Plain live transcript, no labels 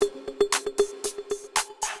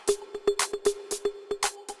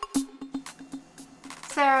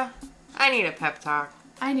need a pep talk.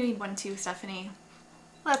 I need one too, Stephanie.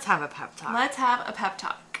 Let's have a pep talk. Let's have a pep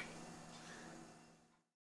talk.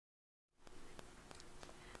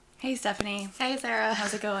 Hey, Stephanie. Hey, Sarah.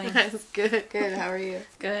 How's it going? It's good. How are you?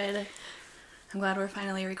 Good. I'm glad we're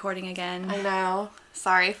finally recording again. I know.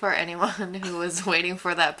 Sorry for anyone who was waiting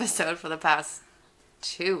for the episode for the past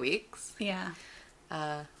 2 weeks. Yeah.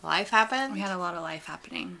 Life happened. We had a lot of life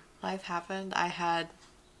happening. Life happened. I had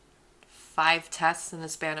 5 tests in the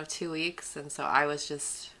span of 2 weeks, and so I was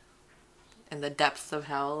just in the depths of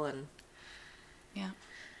hell. And yeah,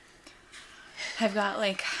 I've got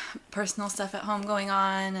like personal stuff at home going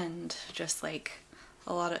on, and just like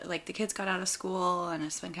a lot of like the kids got out of school, and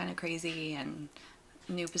it's been kind of crazy, and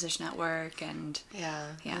new position at work, and yeah,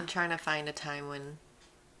 I'm trying to find a time when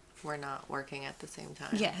we're not working at the same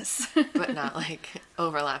time. Yes. But not like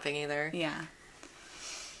overlapping either. Yeah.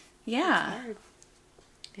 It's hard.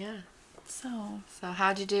 Yeah. So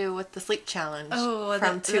how'd you do with the sleep challenge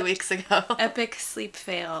from 2 weeks ago? Epic sleep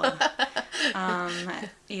fail.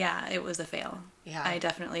 Yeah, it was a fail. Yeah. I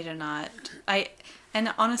definitely did not.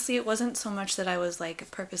 And honestly, it wasn't so much that I was like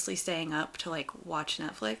purposely staying up to like watch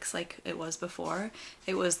Netflix like it was before.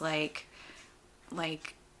 It was like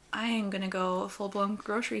I am gonna go full-blown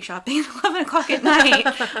grocery shopping at 11 o'clock at night,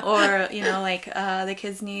 or like the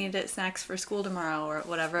kids need snacks for school tomorrow or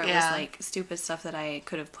whatever. It was like stupid stuff that I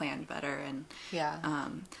could have planned better, and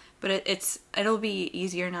but it'll be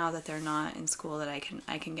easier now that they're not in school, that I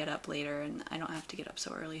can get up later and I don't have to get up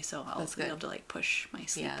so early, so I'll be able to like push my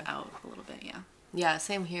sleep out a little bit. Yeah,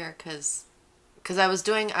 same here, because I was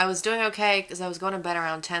doing okay, because I was going to bed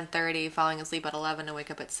around 10:30, falling asleep at 11 and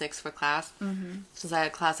wake up at 6 for class. Mm-hmm. Since I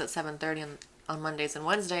had class at 7:30 on Mondays and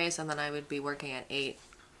Wednesdays, and then I would be working at 8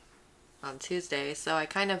 on Tuesday. So I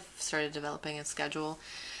kind of started developing a schedule.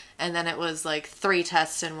 And then it was like 3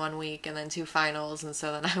 tests in 1 week and then 2 finals. And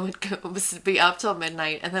so then I would be up till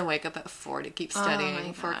midnight and then wake up at 4 to keep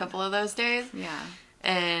studying for a couple of those days. Yeah.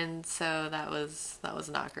 And so that was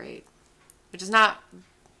not great. Which is not...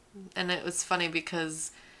 And it was funny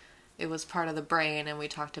because it was part of the brain, and we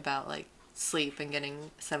talked about like sleep and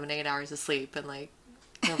getting 7-8 hours of sleep and like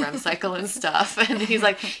the REM cycle and stuff. And he's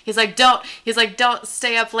like don't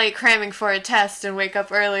stay up late cramming for a test and wake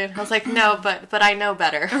up early. And I was like, no, but I know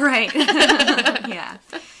better. Right. Yeah.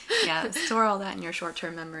 Store all that in your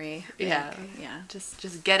short-term memory. Yeah.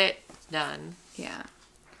 Just get it done. Yeah.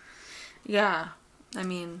 I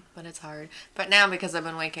mean, but it's hard. But now, because I've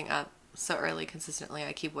been waking up so early consistently,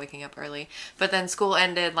 I keep waking up early. But then school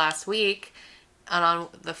ended last week, and on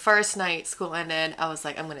the first night school ended, I was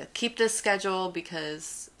like, I'm gonna keep this schedule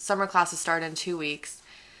because summer classes start in 2 weeks,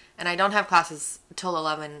 and I don't have classes till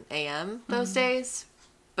 11 a.m. those days.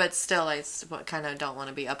 But still, I kind of don't want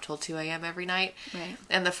to be up till 2 a.m. every night. Right.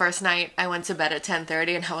 And the first night, I went to bed at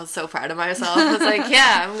 10:30, and I was so proud of myself. I was like,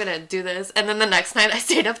 yeah, I'm going to do this. And then the next night, I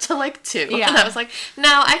stayed up till like 2. Yeah. And I was like,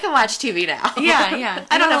 no, I can watch TV now. Yeah.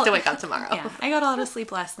 I don't have to wake up tomorrow. Yeah. I got a lot of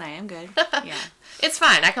sleep last night. I'm good. Yeah. It's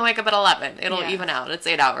fine. I can wake up at 11. It'll even out. It's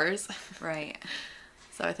 8 hours. Right.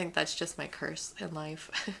 So I think that's just my curse in life.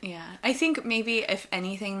 Yeah. I think maybe, if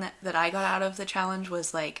anything, that I got out of the challenge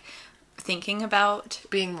was like thinking about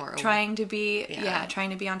being more trying to be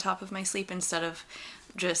on top of my sleep instead of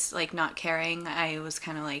just like not caring. I was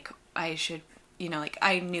kind of like, I should, like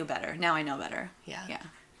I knew better. Now I know better. Yeah.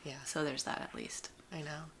 So there's that, at least. I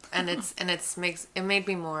know. And it made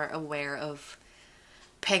me more aware of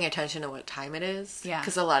paying attention to what time it is. Yeah.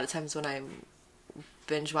 Because a lot of times when I'm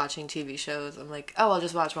binge watching TV shows, I'm like, oh, I'll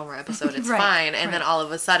just watch one more episode, it's fine. And then all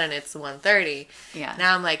of a sudden it's 1:30. Yeah.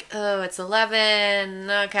 Now I'm like, oh, it's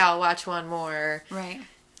 11. Okay, I'll watch one more. Right.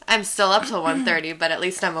 I'm still up till 1:30, but at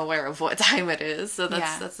least I'm aware of what time it is. So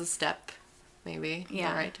that's a step, maybe, in the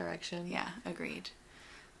right direction. Yeah, agreed.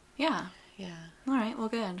 Yeah. Yeah. All right, well,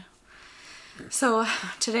 good. So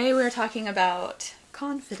today we're talking about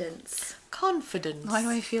confidence. Why do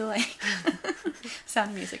I feel like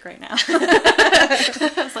sound music right now?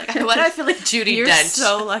 I was like, why do I feel like Judi You're Dench?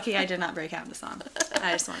 You're so lucky I did not break out into song.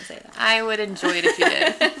 I just want to say that. I would enjoy it if you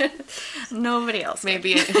did. Nobody else.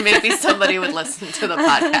 Maybe somebody would listen to the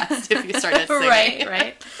podcast if you started singing.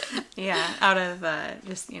 Right. Yeah, out of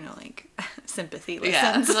just like sympathy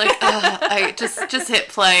listens. Yeah, like I just hit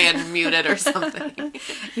play and mute it or something.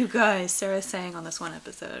 You guys, Sarah sang on this one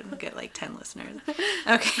episode. We'll get like 10 listeners.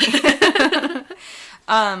 Okay.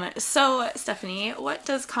 So Stephanie, what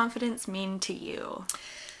does confidence mean to you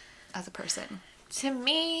as a person? To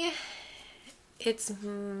me, it's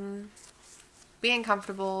being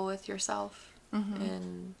comfortable with yourself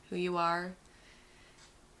and who you are,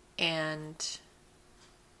 and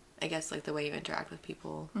I guess, like, the way you interact with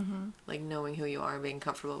people, like, knowing who you are and being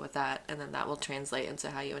comfortable with that, and then that will translate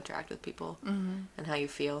into how you interact with people and how you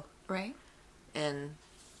feel. Right. And,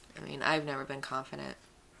 I mean, I've never been confident.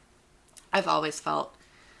 I've always felt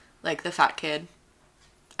like the fat kid.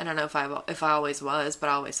 I don't know if I always was, but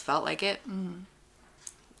I always felt like it.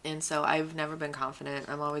 And so I've never been confident.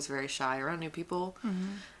 I'm always very shy around new people.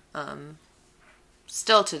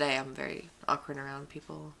 Still today, I'm very awkward around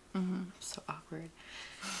people. So awkward.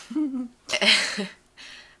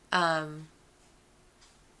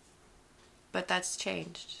 But that's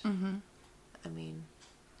changed. I mean,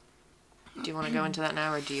 do you want to go into that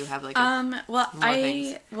now, or do you have like I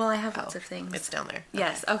have lots of things. It's down there.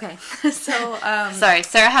 Yes. Okay. So sorry,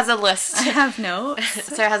 Sarah has a list. I have notes.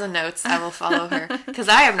 Sarah has a notes. I will follow her because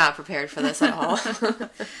I am not prepared for this at all.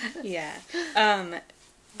 Yeah.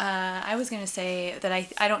 I was gonna say that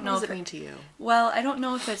I don't know. What does it mean to you? Well, I don't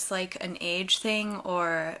know if it's like an age thing,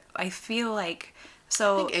 or I feel like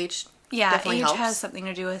so. I think age. Yeah, definitely age helps. has something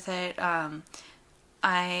to do with it.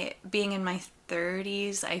 I being in my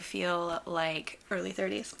 30s, I feel like early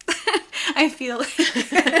 30s. I feel like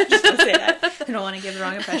just don't say that. I don't want to give the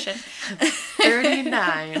wrong impression.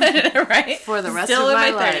 39, right? For the rest Still of in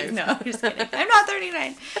my my 30s. life. No, I'm just kidding. I'm not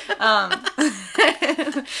 39.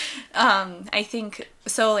 I think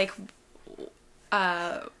so. Like,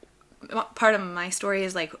 part of my story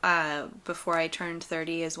is like before I turned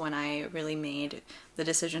 30 is when I really made the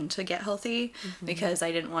decision to get healthy because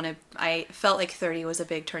I didn't want to. I felt like 30 was a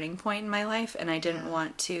big turning point in my life, and I didn't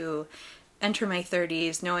want to enter my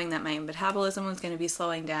 30s knowing that my metabolism was going to be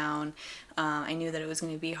slowing down. I knew that it was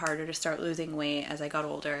going to be harder to start losing weight as I got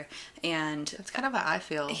older, and That's kind of how I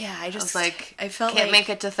feel. yeah, I was like, I felt can't like make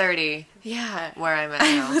it to 30. Yeah, Where I'm at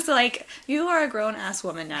now. I was like, you are a grown ass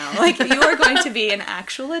woman now. Like, you are going to be an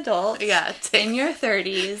actual adult. Yeah, in your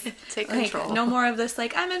 30s. Take like, control. No more of this,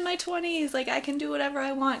 like, I'm in my 20s, like, I can do whatever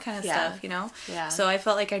I want kind of stuff, you know? Yeah. So I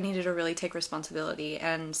felt like I needed to really take responsibility,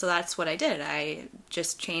 and so that's what I did. I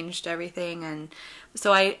just changed everything, and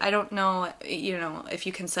so I don't know, you know, if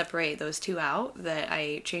you can separate those two out, that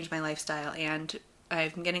I changed my lifestyle and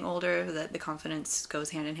I'm getting older, that the confidence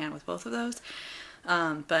goes hand in hand with both of those.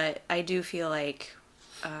 But I do feel like,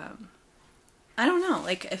 I don't know,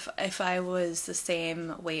 like if I was the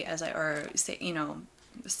same weight as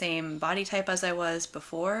same body type as I was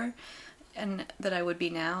before, and that I would be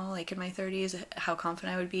now, like in my 30s, how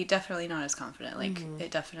confident I would be, definitely not as confident. Like,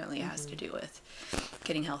 it definitely has to do with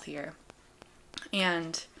getting healthier.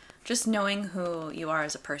 And just knowing who you are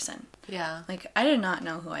as a person. Yeah. Like, I did not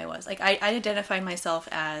know who I was. Like, I identified myself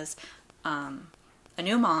as a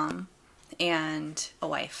new mom and a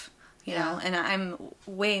wife, you know? And I'm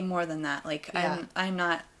way more than that. Like, I'm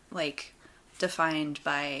not, like, defined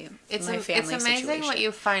by my family situation. It's amazing what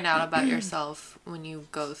you find out about yourself when you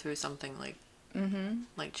go through something like,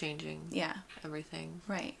 like changing everything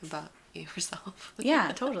about yourself.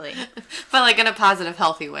 Yeah, totally. But like in a positive,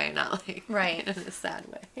 healthy way, not like right in a sad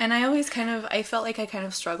way. And I always I felt like I kind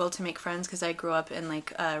of struggled to make friends because I grew up in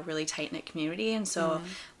like a really tight-knit community, and so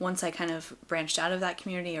once I kind of branched out of that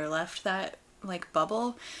community or left that like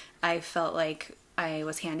bubble, I felt like I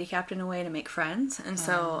was handicapped in a way to make friends. And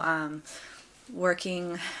so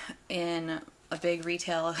working in a big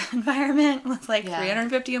retail environment with like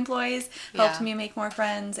 350 employees helped me make more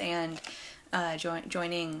friends, and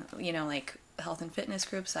joining, you know, like health and fitness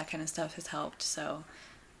groups, that kind of stuff has helped. So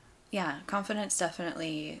yeah, confidence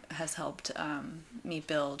definitely has helped me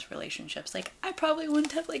build relationships. Like, I probably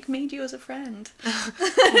wouldn't have like made you as a friend.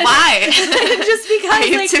 Why? Just because are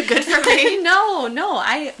you like, too good for me?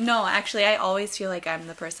 No, actually I always feel like I'm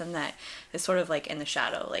the person that is sort of like in the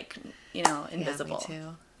shadow, like, you know, invisible. Yeah, me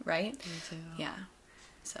too. Right? Me too. Yeah.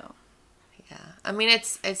 So yeah, I mean,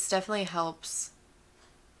 it's definitely helps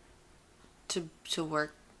to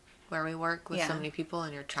work where we work with so many people,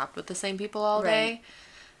 and you're trapped with the same people all day.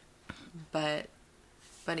 But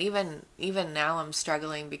even now I'm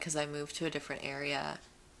struggling because I moved to a different area,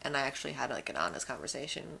 and I actually had like an honest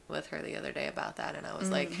conversation with her the other day about that, and I was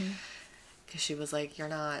like, because she was like, you're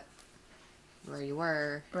not where you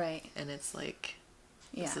were, right? And it's like,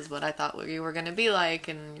 this is what I thought you were going to be like,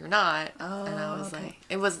 and you're not. And I was like,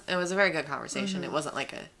 it was a very good conversation. It wasn't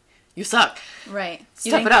like a, you suck. Right.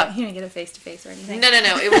 Step it up. You didn't get a face-to-face or anything. No.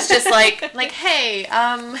 It was just like, hey,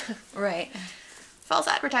 right. false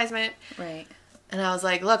advertisement. Right. And I was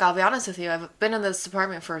like, look, I'll be honest with you. I've been in this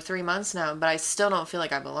apartment for 3 months now, but I still don't feel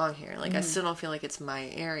like I belong here. Like, I still don't feel like it's my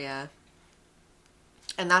area.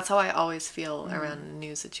 And that's how I always feel around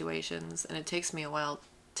new situations. And it takes me a while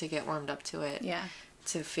to get warmed up to it. Yeah.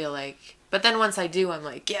 To feel like, but then once I do, I'm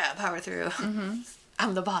like, yeah, power through.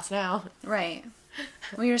 I'm the boss now. Right.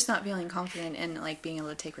 Well, you're just not feeling confident in, like, being able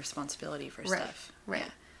to take responsibility for stuff. Right. Yeah.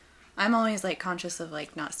 I'm always, like, conscious of,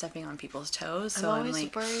 like, not stepping on people's toes. So I'm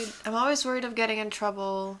like, worried. I'm always worried of getting in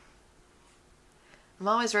trouble. I'm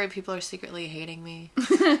always worried people are secretly hating me.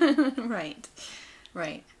 Right.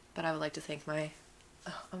 Right. But I would like to thank my...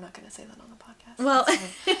 Oh, I'm not going to say that on the podcast. Well...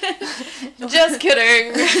 Just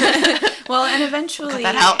kidding. Well, and eventually...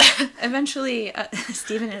 Cut that out. Eventually...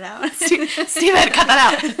 Steven it out. Steven, cut that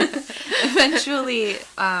out. Eventually,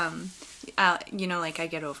 you know, like, I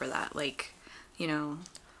get over that. Like, you know,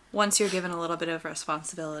 once you're given a little bit of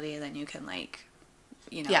responsibility, then you can, like,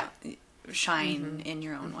 you know, shine in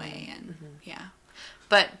your own way. And, yeah.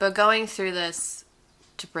 But going through this,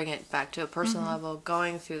 to bring it back to a personal level,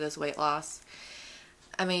 going through this weight loss,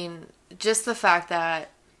 I mean, just the fact that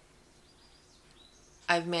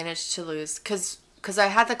I've managed to lose, because I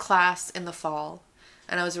had the class in the fall,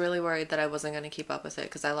 and I was really worried that I wasn't going to keep up with it,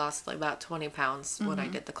 because I lost like about 20 pounds when I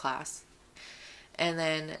did the class. And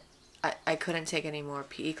then I couldn't take any more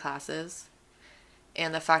PE classes.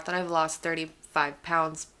 And the fact that I've lost 35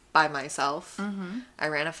 pounds by myself, I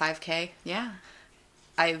ran a 5K. Yeah.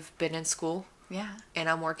 I've been in school. Yeah. And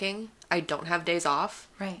I'm working. I don't have days off.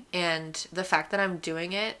 Right. And the fact that I'm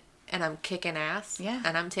doing it and I'm kicking ass. Yeah.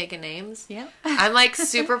 And I'm taking names. Yeah. I'm like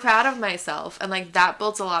super proud of myself. And like that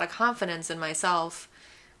builds a lot of confidence in myself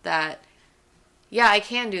that, yeah, I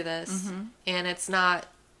can do this. And it's not,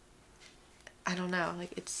 I don't know,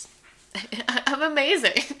 like it's, I'm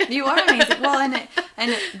amazing. You are amazing. Well,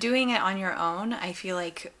 and doing it on your own, I feel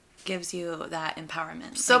like gives you that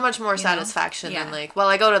empowerment. So like, much more satisfaction than like, well,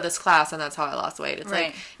 I go to this class and that's how I lost weight. It's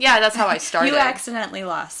like, yeah, that's how I started. You accidentally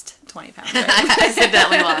lost 20 pounds. Right? I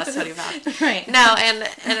accidentally lost 20 pounds. Right. No, and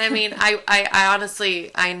I mean, I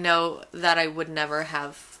honestly, I know that I would never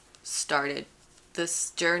have started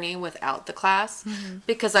this journey without the class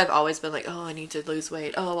because I've always been like, oh, I need to lose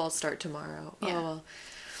weight. Oh, I'll start tomorrow. Yeah. Oh, well.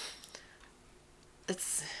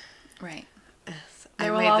 It's... Right.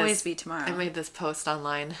 There will always be tomorrow. I made this post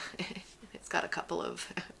online. It's got a couple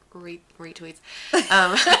of retweets.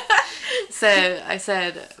 So I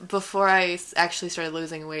said, before I actually started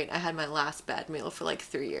losing weight, I had my last bad meal for like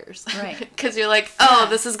 3 years. Right. Because you're like, oh,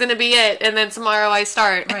 this is going to be it. And then tomorrow I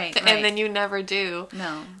start. Right. And then you never do.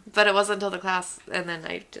 No. But it wasn't until the class. And then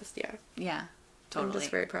I just, Yeah. Totally. I'm just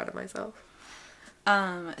very proud of myself.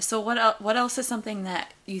 So what else is something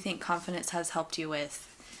that you think confidence has helped you with?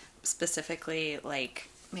 Specifically, like,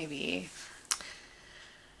 maybe...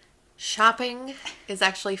 Shopping is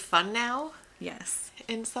actually fun now. Yes.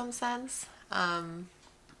 In some sense. I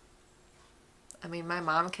mean, my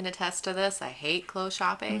mom can attest to this. I hate clothes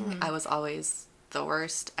shopping. I was always the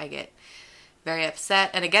worst. I get very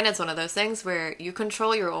upset. And again, it's one of those things where you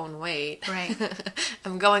control your own weight. Right.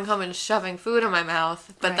 I'm going home and shoving food in my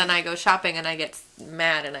mouth, but then I go shopping and I get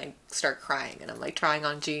mad and I start crying. And I'm like trying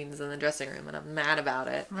on jeans in the dressing room and I'm mad about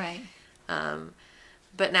it. Right.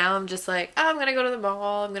 But now I'm just like, oh, I'm going to go to the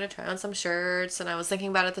mall. I'm going to try on some shirts. And I was thinking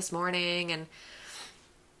about it this morning and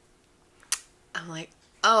I'm like,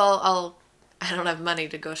 oh, I don't have money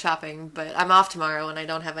to go shopping, but I'm off tomorrow and I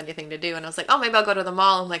don't have anything to do. And I was like, oh, maybe I'll go to the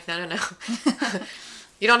mall. I'm like, no.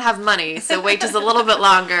 You don't have money, so wait just a little bit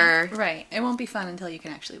longer. Right. It won't be fun until you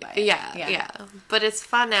can actually buy it. Yeah. But it's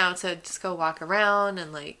fun now to just go walk around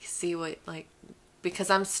and like see what like,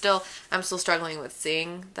 because I'm still struggling with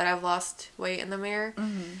seeing that I've lost weight in the mirror.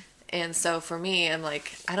 And so for me, I'm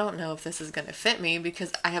like, I don't know if this is going to fit me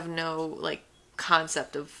because I have no like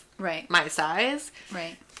concept of my size.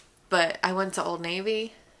 Right. But I went to Old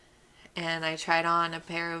Navy and I tried on a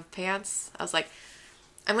pair of pants. I was like,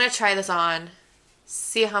 I'm going to try this on,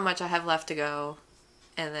 see how much I have left to go,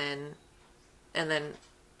 and then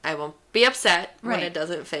I won't be upset when it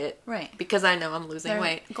doesn't fit. Right. Because I know I'm losing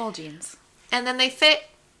weight. Gold jeans. And then they fit,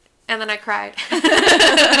 and then I cried. And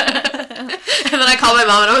then I called my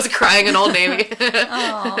mom and I was crying in Old Navy.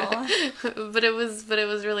 Aww. But it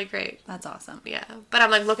was really great. That's awesome. Yeah. But I'm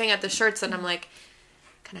like looking at the shirts and I'm like,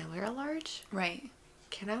 can I wear a large? Right.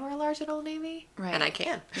 Can I wear a large at Old Navy? Right. And I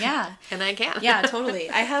can. Yeah. And I can. Yeah, totally.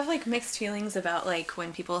 I have like mixed feelings about like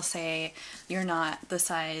when people say you're not the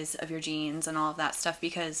size of your jeans and all of that stuff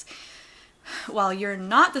because while you're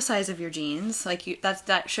not the size of your jeans, like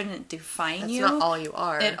that shouldn't define you. That's not all you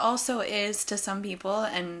are. It also is to some people,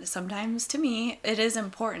 and sometimes to me, it is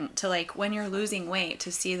important to like when you're losing weight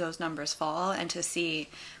to see those numbers fall and to see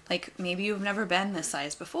like maybe you've never been this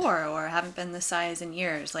size before or haven't been this size in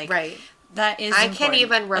years. Like that is I important. can't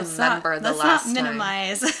even remember the last time. Let's not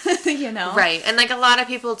minimize, you know. Right. And like a lot of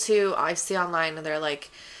people too, I see online and they're like,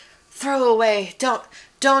 throw away,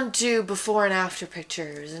 don't do before and after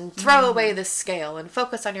pictures, and throw away the scale and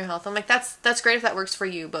focus on your health. I'm like, that's great if that works for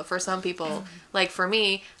you, but for some people, like for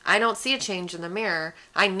me, I don't see a change in the mirror.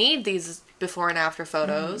 I need these before and after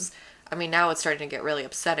photos. I mean, now it's starting to get really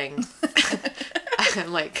upsetting.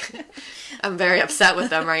 I'm very upset with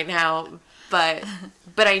them right now, but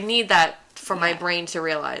I need that for my brain to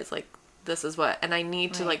realize, like, this is what, and I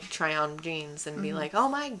need to, like, try on jeans and be like, oh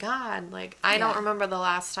my god, like, I don't remember the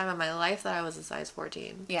last time in my life that I was a size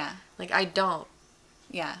 14. Yeah. Like, I don't.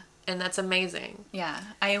 Yeah. And that's amazing. Yeah.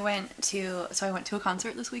 I went to a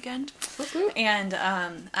concert this weekend, and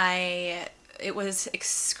it was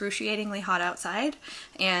excruciatingly hot outside,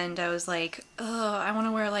 and I was like, oh, I want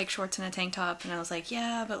to wear, like, shorts and a tank top, and I was like,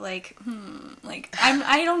 yeah, but, like,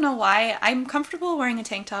 I don't know why. I'm comfortable wearing a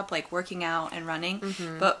tank top, like, working out and running,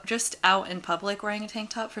 but just out in public wearing a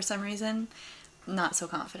tank top for some reason, not so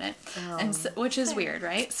confident, and so, which is weird,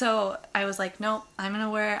 right? So I was like, nope, I'm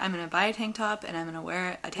gonna buy a tank top, and I'm gonna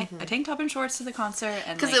wear a tank top and shorts to the concert,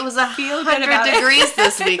 and because, like, it was 100 degrees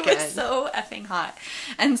this weekend. It was so effing hot,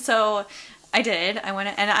 and so I did. I went,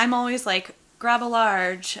 and I'm always like, grab a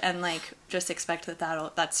large and, like, just expect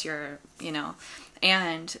that's your, you know,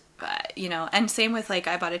 and and same with, like,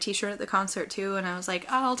 I bought a t-shirt at the concert too, and I was like,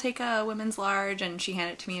 oh, I'll take a women's large, and she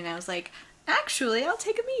handed it to me, and I was like, actually, I'll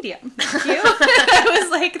take a medium. Thank you. I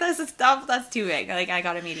was like, that's too big. Like, I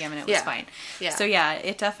got a medium, and it was fine. Yeah. So yeah,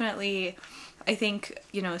 it definitely, I think,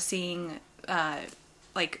 seeing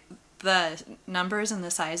like, the numbers and the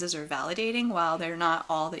sizes are validating, while they're not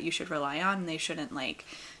all that you should rely on, and they shouldn't, like,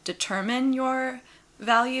 determine your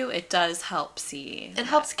value. It does help see. It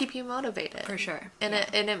helps keep you motivated. For sure. And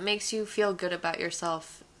it makes you feel good about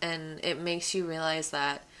yourself, and it makes you realize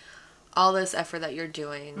that all this effort that you're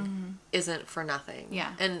doing isn't for nothing.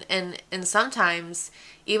 Yeah. And sometimes,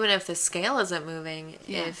 even if the scale isn't moving,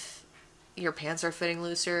 if your pants are fitting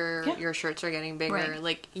looser, your shirts are getting bigger,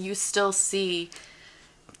 like, you still see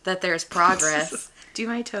that there's progress. Do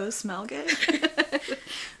my toes smell good?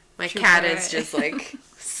 My cat is just, like,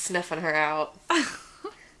 sniffing her out,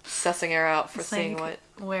 sussing her out for seeing like,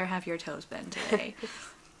 where have your toes been today?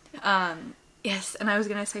 Yes, and I was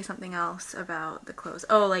gonna say something else about the clothes.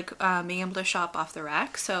 Oh, like, being able to shop off the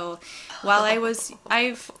rack. So while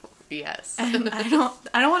yes, and I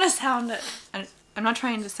don't want to sound. I'm not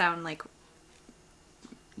trying to sound, like,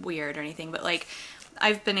 weird or anything, but, like,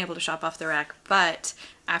 I've been able to shop off the rack, but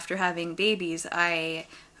after having babies, I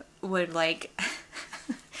would, like,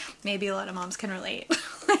 maybe a lot of moms can relate.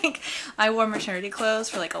 Like, I wore maternity clothes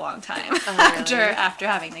for, like, a long time after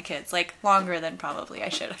having the kids, like, longer than probably I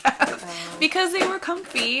should have, because they were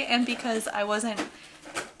comfy, and because I wasn't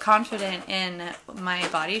confident in my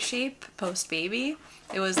body shape post-baby.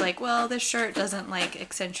 It was like, well, this shirt doesn't, like,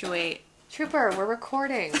 accentuate. Trooper, we're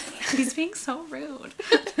recording. He's being so rude.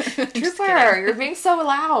 Trooper, you're being so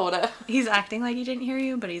loud. He's acting like he didn't hear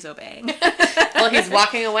you, but he's obeying. Well, he's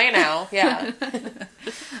walking away now. Yeah.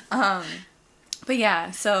 But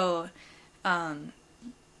yeah, so,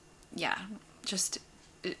 yeah, just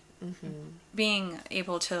being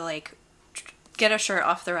able to, like, get a shirt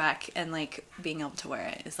off the rack and, like, being able to wear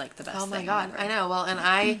it is, like, the best thing. Oh my god, ever. I know. Well, and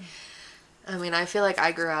I mean, I feel like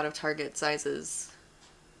I grew out of Target sizes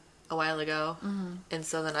a while ago, and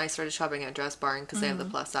so then I started shopping at Dress Barn because they have the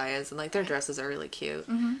plus size, and, like, their dresses are really cute,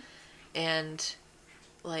 and,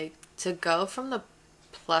 like, to go from the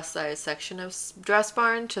plus size section of Dress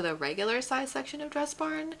Barn to the regular size section of Dress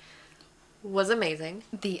Barn was amazing.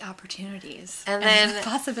 The opportunities and then the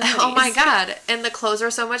possibilities. Oh my god, and the clothes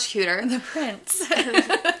are so much cuter, the prints,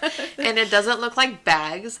 and it doesn't look like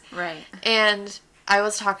bags, right? And I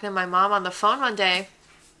was talking to my mom on the phone one day,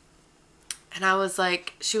 and I was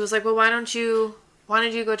like, she was like, well, why did you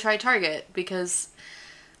go try Target? Because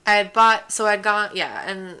I'd gone,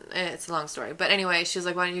 and it's a long story, but anyway, she was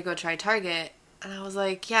like, why don't you go try Target? And I was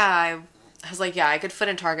like, yeah, I could fit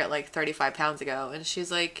in Target, like, 35 pounds ago. And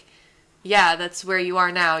she's like, yeah, that's where you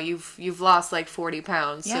are now. You've lost, like, 40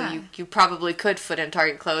 pounds, so you probably could fit in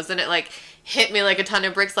Target clothes. And it, like, hit me like a ton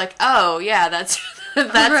of bricks, like, oh, yeah, that's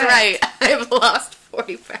right. I've lost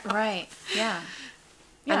 40 pounds. Right, yeah.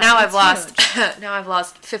 And now I've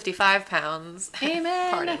lost 55 pounds.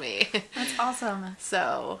 Amen. Pardon me. That's awesome.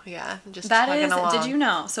 So, yeah, just that plugging is, along. Did you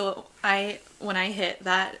know? So when I hit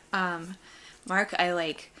that mark, I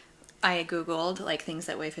Googled, like, things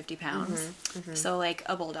that weigh 50 pounds. So, like,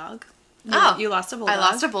 a bulldog. You lost a bulldog. I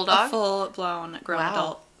lost a bulldog. A full-blown grown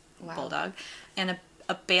adult bulldog. And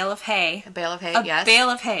a bale of hay. A bale of hay, yes. A bale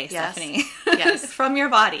of hay, yes. Stephanie. Yes. From your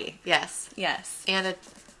body. Yes. Yes. And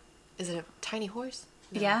is it a tiny horse?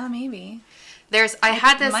 No. Yeah, maybe. I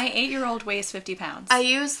had this... My 8-year-old weighs 50 pounds. I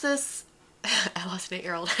use this... I lost an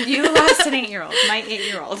 8-year-old. You lost an 8-year-old. My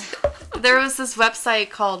 8-year-old. There was this website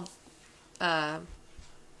called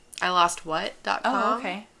ILostWhat.com. Oh,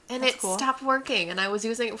 okay. And That's cool. Stopped working, and I was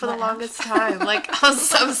using it for the longest time. Like, I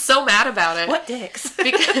was so mad about it. What dicks?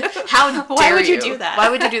 Because, how dare Why would you do that? Why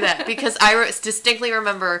would you do that? Because I distinctly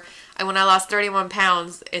remember when I lost 31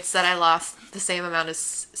 pounds, it said I lost the same amount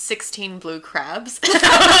as 16 blue crabs.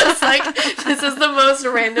 I was like, this is the most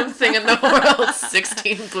random thing in the world.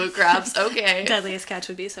 16 blue crabs. Okay. Deadliest Catch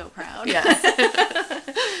would be so proud. Yes.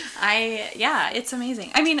 It's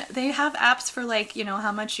amazing. I mean, they have apps for, like, you know,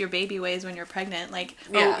 how much your baby weighs when you're pregnant. Like,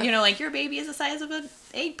 you know, like, your baby is the size of an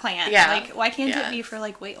eggplant. Yeah. Like, why can't it be for,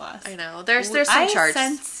 like, weight loss? I know. There's some charts. I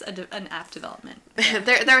sense an app development. Yeah.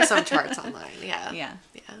 there are some charts online. Yeah. Yeah.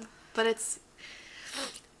 Yeah. But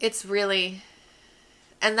it's really...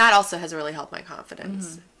 And that also has really helped my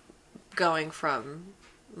confidence. Going from,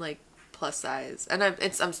 like, plus size. And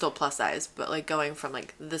I'm still plus size, but, like, going from,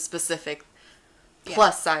 like, the specific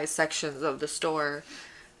plus size sections of the store.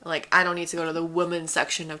 Like, I don't need to go to the women's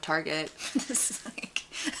section of Target. This is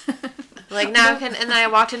like now and then I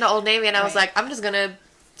walked into Old Navy and I was like, I'm just gonna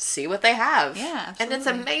see what they have. Yeah, absolutely. And it's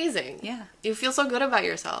amazing. Yeah. You feel so good about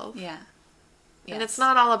yourself. Yeah. Yes. And it's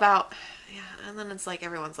not all about, and then it's like,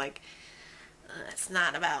 everyone's like, it's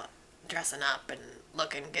not about dressing up and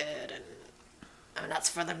looking good and that's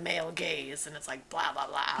for the male gaze, and it's like blah blah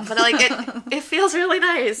blah. But like it feels really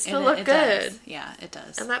nice to look good. Does. Yeah, it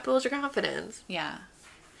does. And that builds your confidence. Yeah.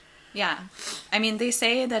 Yeah. I mean, they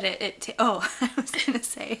say that I was going to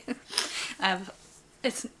say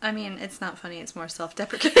it's not funny, it's more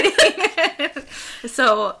self-deprecating.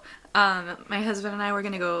 So, my husband and I were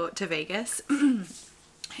going to go to Vegas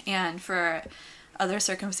and for other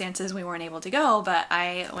circumstances we weren't able to go, but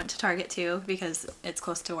I went to Target too because it's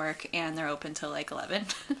close to work and they're open till like 11.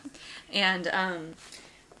 and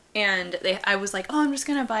I was like, oh, I'm just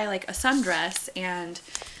gonna buy like a sundress, and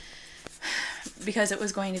because it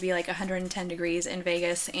was going to be like 110 degrees in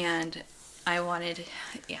Vegas, and I wanted to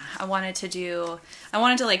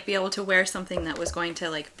like be able to wear something that was going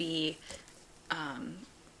to like be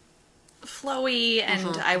flowy,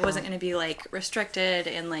 and I wasn't going to be like restricted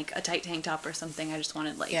in like a tight tank top or something. I just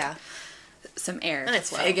wanted like some air. And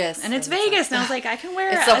it's Vegas. And it's Vegas. And I was like, I can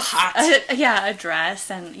wear it's so hot. a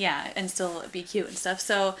dress and still be cute and stuff.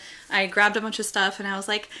 So I grabbed a bunch of stuff and I was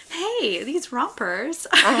like, hey, these rompers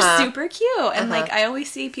are super cute. And like I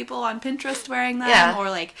always see people on Pinterest wearing them or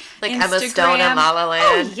like Instagram. Emma Stone and La La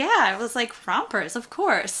Land. Oh yeah, I was like, rompers, of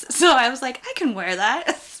course. So I was like, I can wear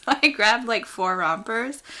that. So I grabbed like 4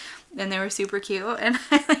 rompers. And they were super cute, and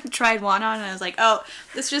I like tried one on, and I was like, "Oh,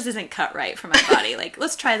 this just isn't cut right for my body. Like,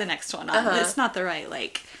 let's try the next one on. It's not the right,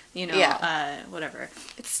 like, whatever.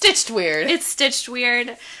 It's stitched weird. So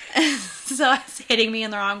it's hitting me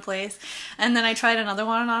in the wrong place. And then I tried another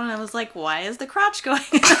one on, and I was like, why is the crotch going?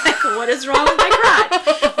 Like, what is wrong with my crotch?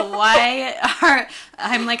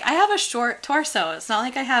 I'm like, I have a short torso. It's not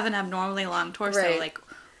like I have an abnormally long torso. Right. Like,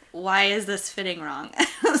 why is this fitting wrong? I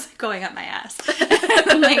was like, going up my ass.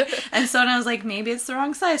 And so I was like, maybe it's the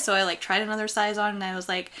wrong size. So I like tried another size on, and I was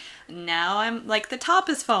like, now I'm like, the top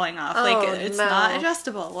is falling off. It's not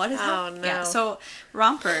adjustable. What is that? No. Yeah. So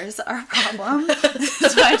rompers are a problem.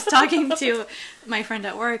 So I was talking to my friend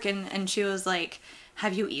at work, and she was like,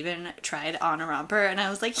 have you even tried on a romper? And I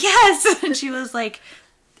was like, yes. And she was like,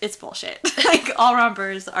 it's bullshit. Like, all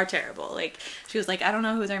rompers are terrible. Like, she was like, I don't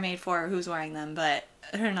know who they're made for or who's wearing them, but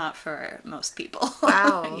they're not for most people.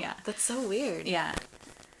 Wow. Yeah. That's so weird. Yeah.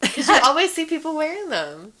 Because you always see people wearing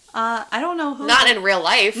them. I don't know who. Not in real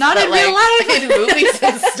life. Not in real life. In movies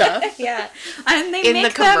and stuff. Yeah. And they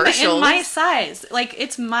make them in my size. Like,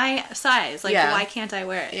 it's my size. Like, why can't I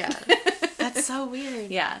wear it? Yeah. That's so weird.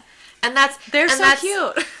 Yeah. And they're so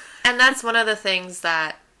cute. And that's one of the things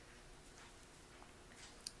that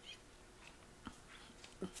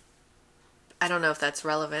I don't know if that's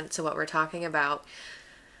relevant to what we're talking about.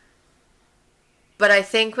 But I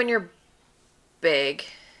think when you're big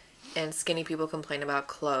and skinny people complain about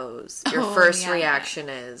clothes, your first reaction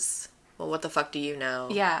is, well, what the fuck do you know?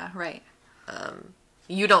 Yeah, right.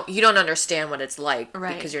 You don't understand what it's like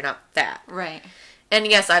because you're not fat. Right. And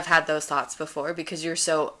yes, I've had those thoughts before because you're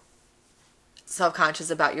so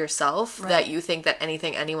self-conscious about yourself that you think that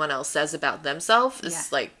anything anyone else says about themselves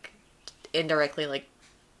is like indirectly like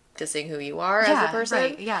dissing who you are as a person.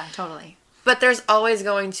 Right. Yeah, totally. But there's always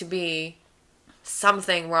going to be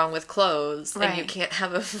something wrong with clothes, and you can't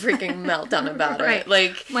have a freaking meltdown about it.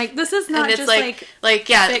 Like this is not just like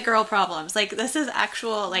fit girl problems. Like this is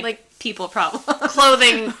actual like people problems.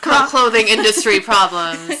 clothing industry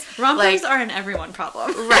problems. Rompers are an everyone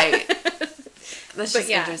problem. Right. That's just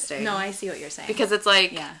interesting. No, I see what you're saying. Because it's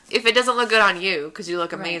like, if it doesn't look good on you, because you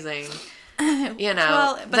look amazing, you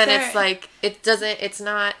know, then it's like, it's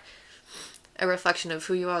not a reflection of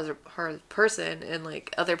who you are as a person, and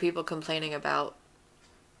like other people complaining about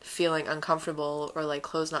feeling uncomfortable or like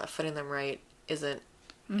clothes not fitting them right isn't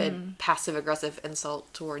a passive aggressive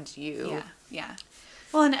insult towards you. Yeah.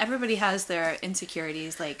 Well, and everybody has their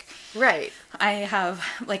insecurities. Like, right. I have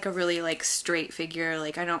like a really like straight figure.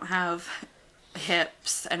 Like I don't have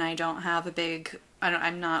hips, and I don't have a big.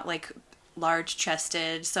 I'm not like large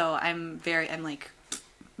chested, so I'm like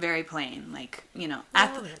very plain. Like, you know,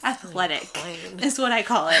 athletic is what I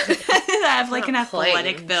call it. I have like an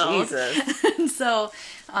athletic build. Jesus. So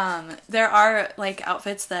there are like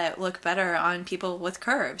outfits that look better on people with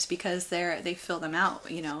curves because they fill them out,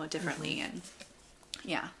 you know, differently, and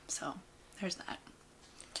so there's that.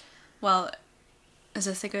 Well, is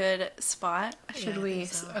this a good spot? Should we?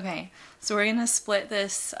 Okay, so we're gonna split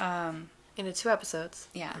this into 2 episodes.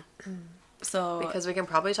 Yeah. So because we can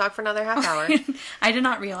probably talk for another half hour. I did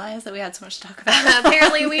not realize that we had so much to talk about.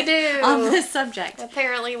 Apparently we do. On this subject.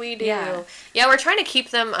 Apparently we do. Yeah, we're trying to keep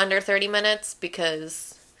them under 30 minutes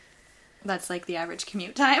because that's like the average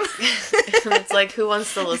commute time. It's like, who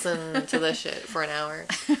wants to listen to this shit for an hour?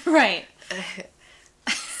 Right.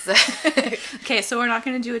 Okay, so we're not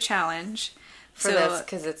going to do a challenge for this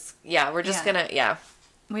because it's we're just gonna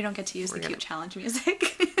we don't get to use the cute challenge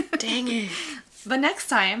music. Dang it. But next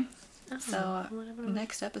time,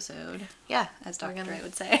 next episode, as Dr. Dre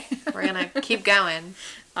would say, we're gonna keep going.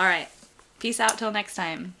 All right, peace out till next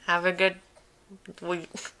time. Have a good week.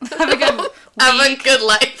 Have a good week. Have a good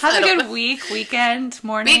life. Have a good week, weekend,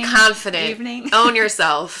 morning. Be confident. Evening. Own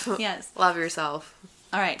yourself. Yes. Love yourself.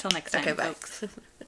 All right, till next time, okay, bye. folks.